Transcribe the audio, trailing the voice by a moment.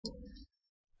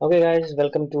Okay guys,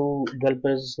 welcome to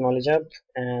Developers Knowledge Hub,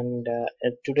 and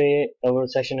today our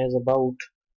session is about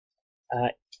uh,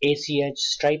 ACH,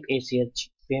 Stripe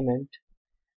ACH payment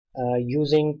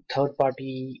using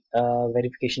third-party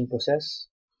verification process,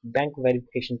 bank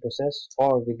verification process,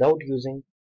 or without using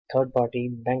third-party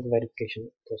bank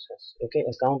verification process, okay,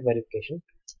 account verification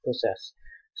process.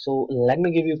 So let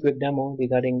me give you a quick demo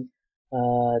regarding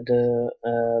the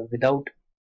without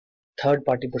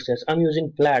third-party process. I'm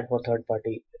using Plaid for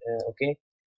third-party, okay,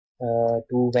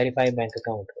 to verify bank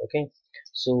account. Okay,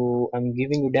 so I'm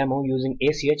giving you demo using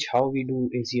ACH, how we do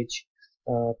ACH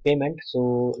payment.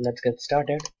 So let's get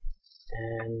started,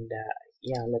 and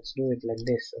yeah, let's do it like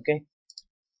this. Okay,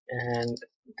 and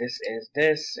this is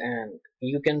this, and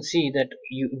you can see that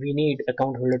we need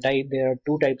account holder type. There are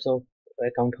two types of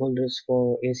account holders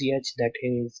for ACH, that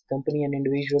is company and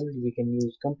individual. We can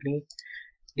use company.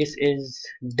 This is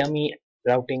dummy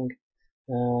routing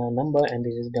number, and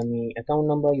this is dummy account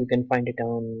number. You can find it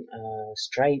on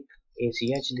Stripe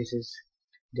ACH. This is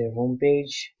their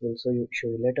homepage. We'll show you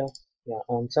later. Yeah,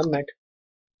 on submit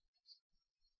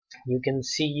you can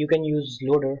see you can use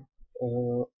loader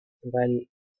while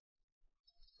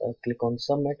click on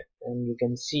submit, and you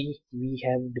can see we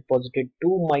have deposited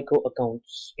 2 micro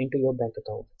accounts into your bank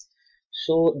account.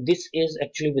 So this is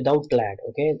actually without Plaid.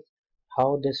 Okay,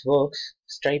 how this works: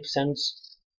 Stripe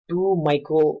sends 2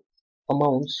 micro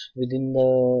amounts within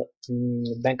the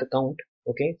bank account.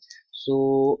 Okay,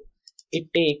 so it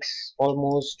takes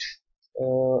almost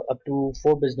up to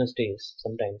 4 business days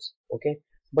sometimes. Okay,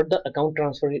 but the account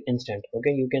transfer is instant.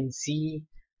 Okay, you can see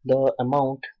the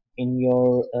amount in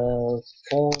your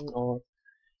phone, or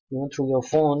through your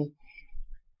phone,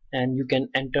 and you can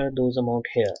enter those amount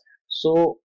here.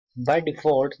 So by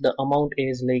default the amount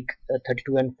is like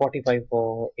 32 and 45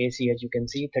 for ACH. You can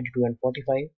see 32 and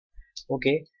 45.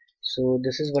 Okay, so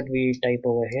this is what we type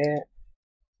over here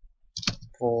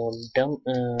for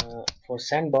for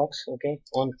sandbox. Okay,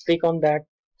 on click on that,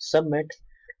 submit,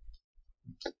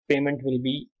 payment will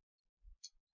be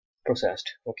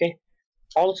processed. Okay,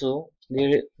 also there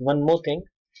is one more thing,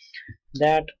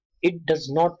 that it does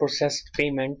not process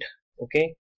payment.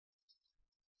 Okay,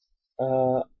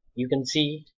 you can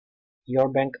see your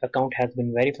bank account has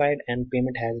been verified and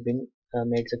payment has been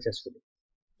made successfully.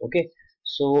 Okay,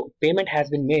 so payment has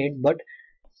been made, but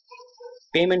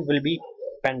payment will be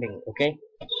pending. Okay,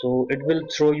 so it will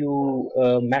throw you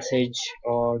a message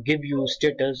or give you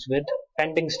status with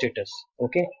pending status.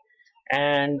 Okay,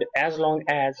 and as long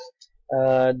as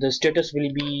the status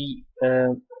will be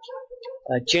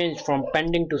changed from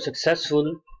pending to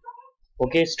successful,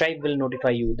 okay, Stripe will notify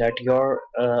you that your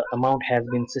amount has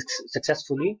been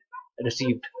successfully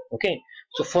received. Okay,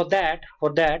 so for that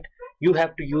you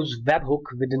have to use webhook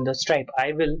within the Stripe.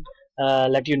 I will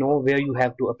let you know where you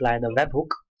have to apply the webhook,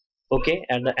 okay,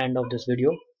 at the end of this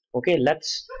video. Okay,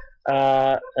 let's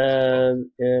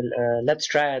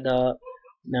try the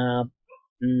uh,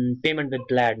 payment with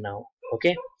Plaid now.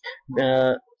 Okay,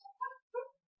 uh,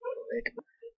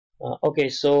 okay,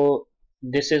 so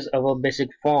this is our basic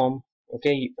form.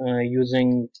 Okay,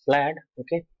 using Plaid.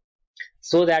 Okay,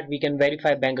 so that we can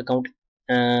verify bank account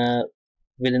uh,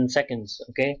 within seconds.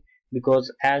 Okay,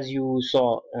 because as you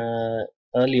saw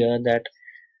earlier that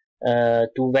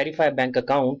to verify bank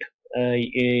account,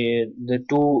 the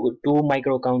two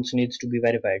micro accounts needs to be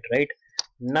verified, right?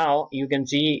 Now you can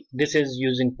see this is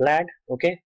using Plaid.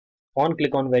 Okay, on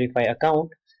click on verify account,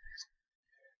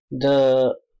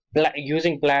 the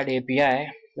using Plaid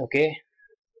API. Okay,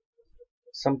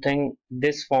 something,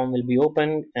 this form will be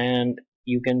open, and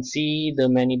you can see the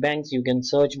many banks. You can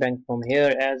search bank from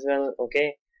here as well.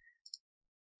 Okay,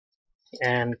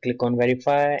 and click on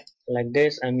verify like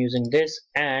this. I'm using this,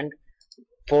 and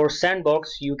for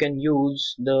sandbox you can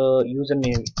use the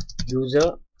username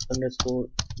user underscore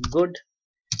good,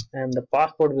 and the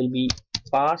password will be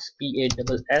pass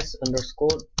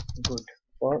underscore good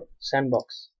for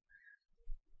sandbox.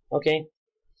 Okay,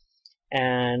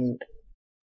 and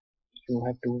you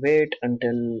have to wait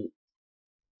until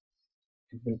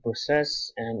it will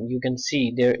process, and you can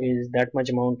see there is that much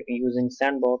amount using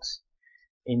sandbox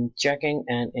in checking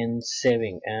and in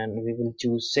saving, and we will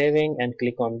choose saving and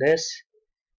click on this,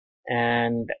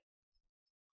 and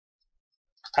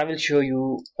I will show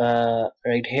you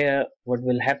right here what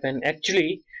will happen.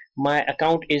 Actually my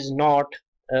account is not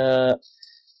uh,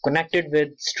 connected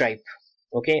with Stripe.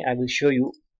 Okay, I will show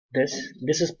you this.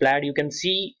 This is Plaid. You can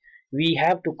see we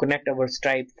have to connect our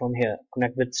Stripe from here,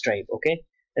 connect with Stripe. Okay,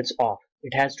 it's off,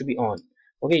 it has to be on.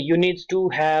 Okay, you need to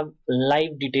have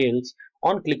live details.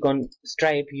 On click on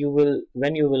Stripe, you will,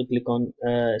 when you will click on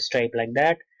Stripe like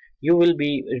that, you will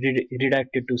be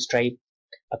redirected to Stripe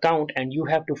account and you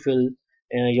have to fill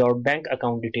your bank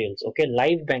account details, okay,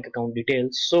 live bank account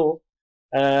details. So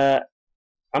uh,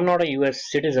 I'm not a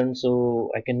US citizen, so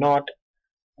I cannot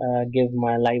give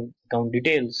my live account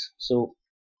details, so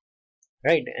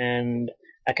right, and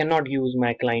I cannot use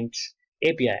my client's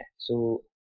API. So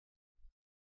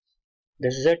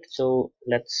this is it. So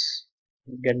let's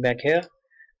get back here.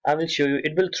 I will show you.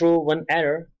 It will throw one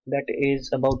error that is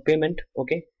about payment,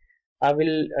 okay. I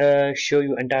will show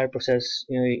you entire process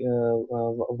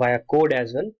via code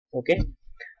as well, okay.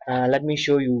 Let me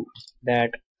show you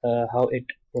that how it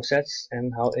processes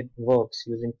and how it works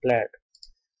using Plaid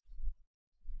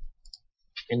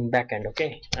in backend,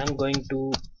 okay. I'm going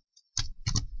to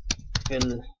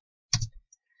fill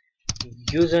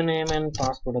username and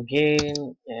password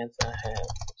again as I have,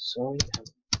 sorry, I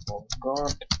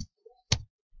forgot.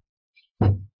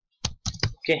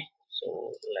 Okay,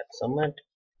 so let's submit,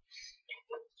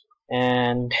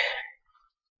 and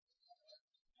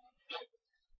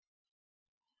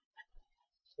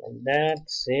like that,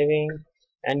 saving,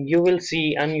 and you will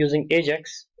see I'm using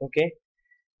AJAX, okay,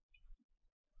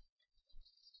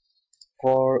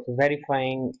 for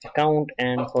verifying account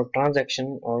and for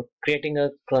transaction or creating a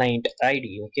client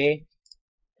ID, okay,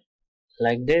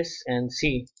 like this. And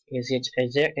see ACH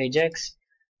AJAX,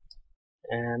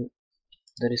 and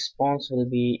the response will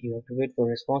be, you have to wait for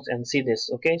response and see this,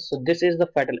 okay. So this is the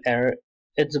fatal error.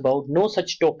 It's about no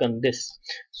such token, this.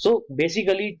 So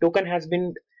basically token has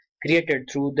been created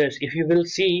through this. If you will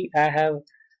see, I have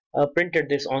printed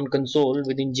this on console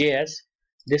within JS.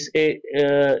 This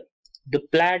the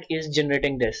Plaid is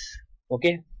generating this,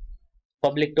 okay,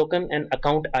 public token and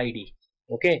account ID,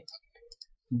 okay.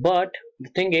 But the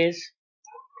thing is,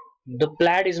 the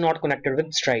Plaid is not connected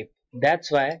with Stripe.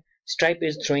 That's why Stripe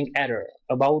is throwing error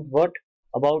about what,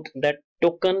 about that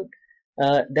token,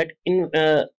 that in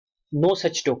no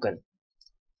such token,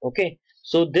 okay.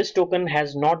 So this token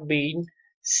has not been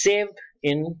saved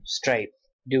in Stripe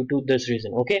due to this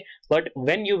reason, okay. But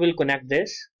when you will connect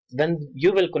this, when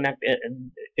you will connect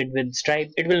it with Stripe,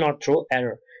 it will not throw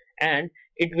error, and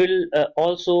it will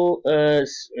also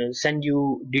send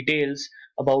you details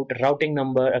about routing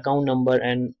number, account number,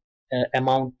 and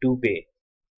amount to pay.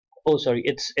 Oh sorry,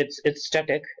 it's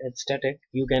static, it's static.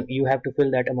 You have to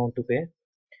fill that amount to pay.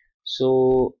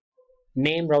 So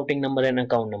name, routing number, and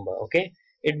account number, okay.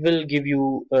 It will give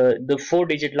you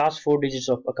the last four digits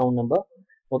of account number,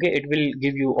 okay. It will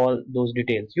give you all those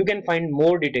details. You can find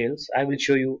more details, I will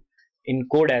show you in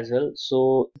code as well.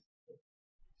 So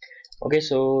okay,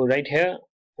 so right here,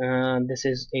 this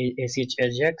is ACH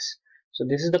Ajax. So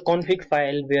this is the config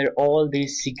file where all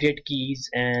these secret keys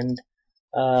and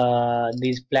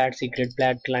these Plaid secret,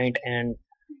 Plaid client, and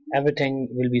everything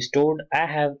will be stored. I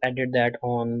have added that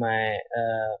on my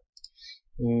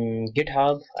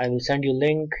GitHub. I will send you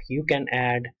link. You can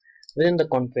add within the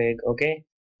config, okay.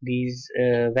 These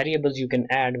variables you can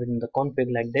add within the config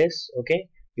like this, okay.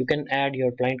 You can add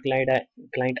your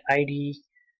client ID,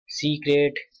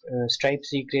 secret, Stripe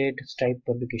secret, Stripe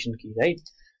publication key, right.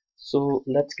 So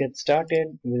let's get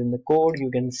started within the code. You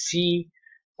can see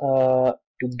to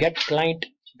get client,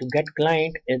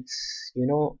 it's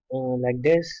like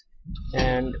this,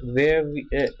 and where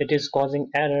it is causing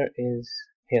error is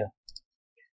here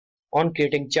on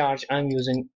creating charge. I'm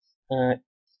using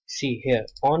see here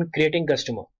on creating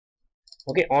customer,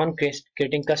 okay. On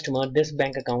creating customer, this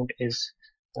bank account is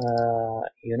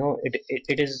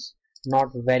it is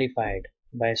not verified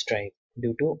by Stripe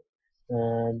due to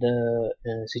the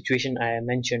situation I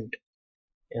mentioned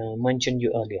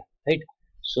you earlier, right.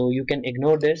 So you can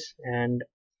ignore this, and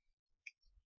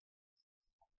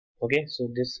okay, so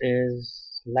this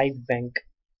is live bank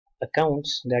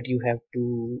accounts that you have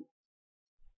to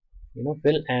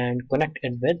fill and connect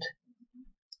it with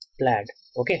Plaid,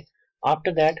 okay.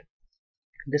 After that,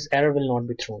 this error will not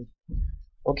be thrown,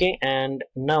 okay. And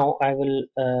now I will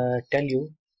tell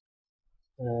you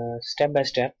step by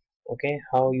step, okay,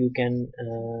 how you can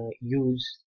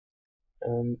use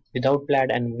without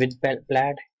Plaid and with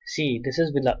Plaid. See, this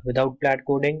is without Plaid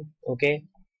coding, okay.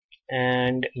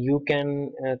 And you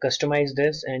can customize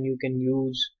this, and you can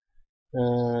use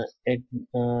it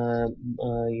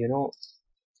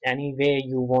any way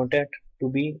you want it to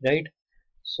be, right.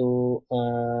 So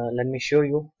let me show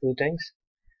you few things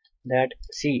that,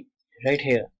 see right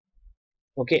here,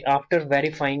 okay. After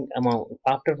verifying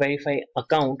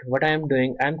account, what I am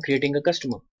doing, I am creating a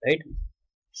customer, right.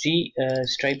 See,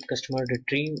 Stripe customer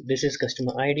retrieve, this is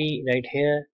customer ID right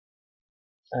here,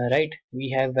 right. We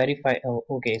have verified, oh,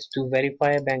 okay, so to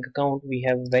verify a bank account we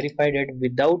have verified it.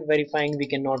 Without verifying we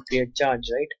cannot create charge,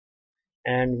 right.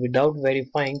 And without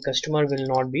verifying, customer will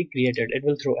not be created, it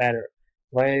will throw error.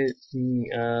 while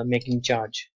making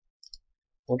charge.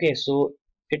 Okay, so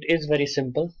it is very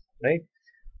simple, right?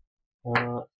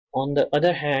 On the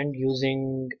other hand,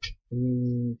 using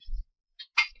mm,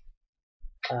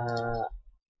 uh,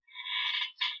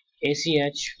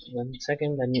 ACH, one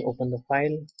second, let me open the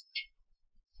file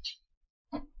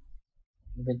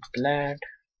with Plaid.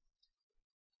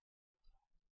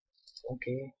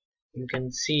 Okay, you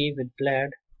can see with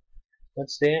Plaid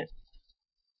what's there.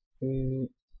 Mm,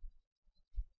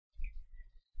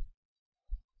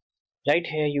 right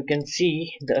here you can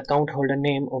see the account holder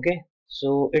name. Okay,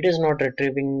 so it is not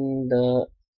retrieving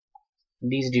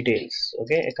these details.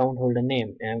 Okay, account holder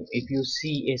name, and if you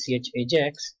see ACH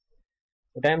Ajax,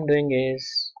 what I'm doing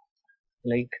is,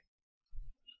 like,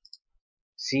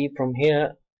 see from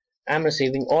here I'm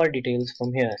receiving all details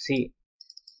from here. See,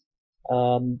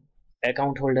 um,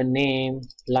 account holder name,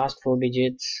 last four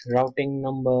digits, routing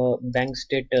number, bank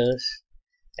status,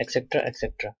 etc,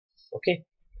 etc. Okay,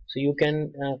 so you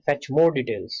can fetch more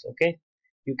details. Okay,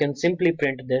 you can simply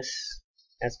print this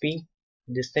SP,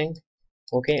 this thing.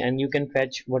 Okay, and you can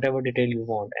fetch whatever detail you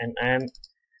want, and I am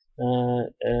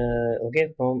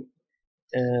okay, from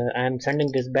I am sending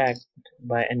this back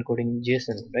by encoding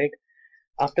JSON, right?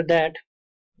 After that,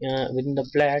 within the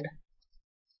Plaid,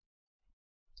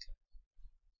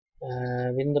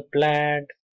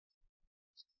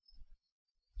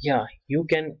 yeah, you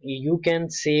can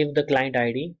save the client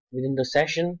ID within the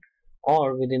session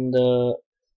or within the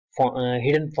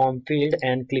hidden form field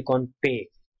and click on pay.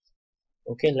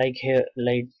 Okay, like here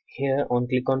on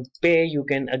click on pay, you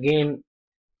can again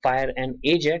fire an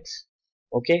Ajax.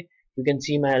 Okay, you can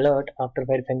see my alert after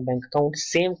verifying bank account,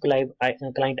 same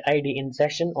client ID in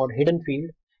session or hidden field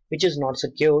which is not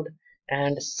secured,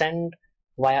 and send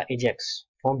via Ajax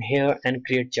from here and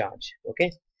create charge.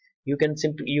 Okay, you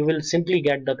will simply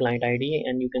get the client ID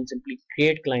and you can simply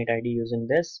create client ID using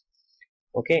this.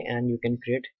 Okay, and you can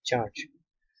create charge.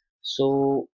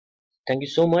 So thank you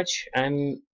so much.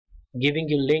 I'm giving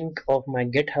you link of my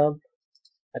GitHub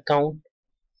account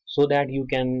so that you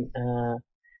can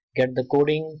get the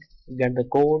coding, get the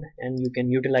code, and you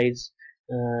can utilize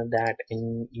that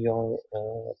in your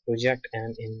project,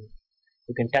 and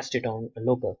you can test it on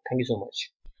local. Thank you so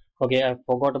much. Okay, I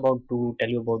forgot about to tell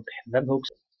you about webhooks.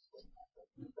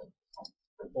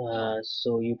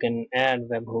 So you can add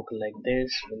webhook like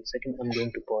this. One second, I'm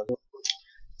going to pause.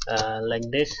 Like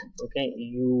this. Okay,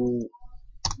 you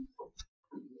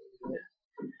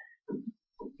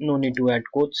no need to add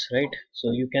quotes, right?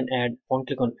 So you can add, on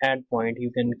click on add point,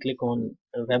 you can click on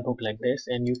a webhook like this,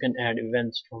 and you can add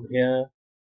events from here.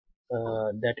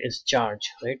 That is charge,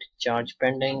 right? Charge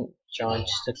pending, charge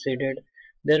succeeded.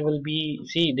 There will be,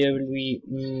 see, there will be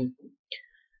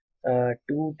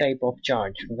two type of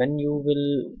charge. When you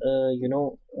will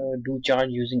do charge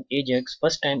using Ajax,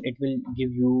 first time it will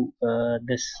give you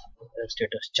this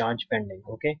status charge pending.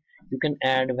 Okay, you can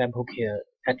add webhook here,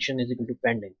 action is equal to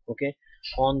pending. Okay,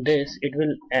 on this it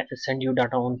will send you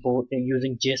data on port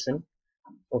using JSON.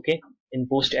 Okay, in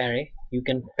post array you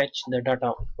can fetch the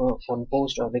data on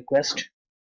post or request.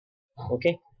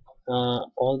 Okay,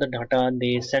 all the data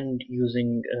they send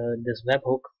using this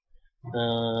webhook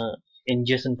in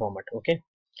JSON format. Okay,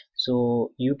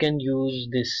 so you can use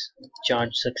this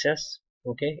charge success,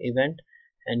 okay, event,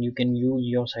 and you can use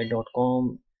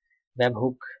yoursite.com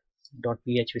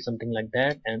webhook.php, something like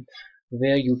that, and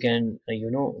where you can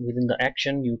within the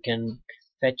action you can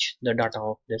fetch the data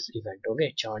of this event.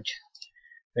 Okay, charge,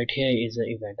 right here is the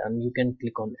event, and you can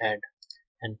click on add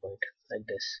endpoint like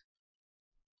this,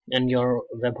 and your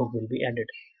webhook will be added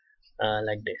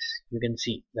like this. You can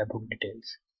see webhook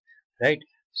details, right?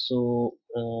 So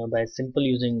by simple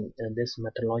using this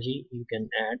methodology, you can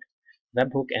add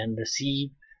webhook and receive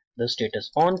the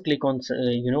status. On click on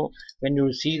when you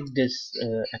receive this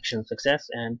action success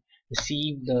and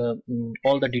receive the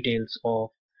all the details of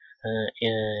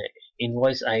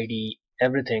invoice ID,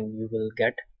 everything you will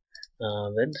get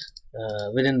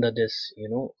within this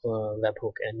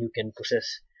webhook, and you can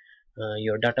process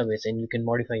your database, and you can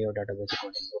modify your database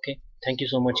accordingly. Okay, thank you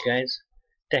so much guys.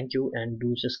 Thank you, and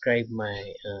do subscribe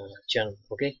my channel.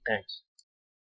 Okay, thanks.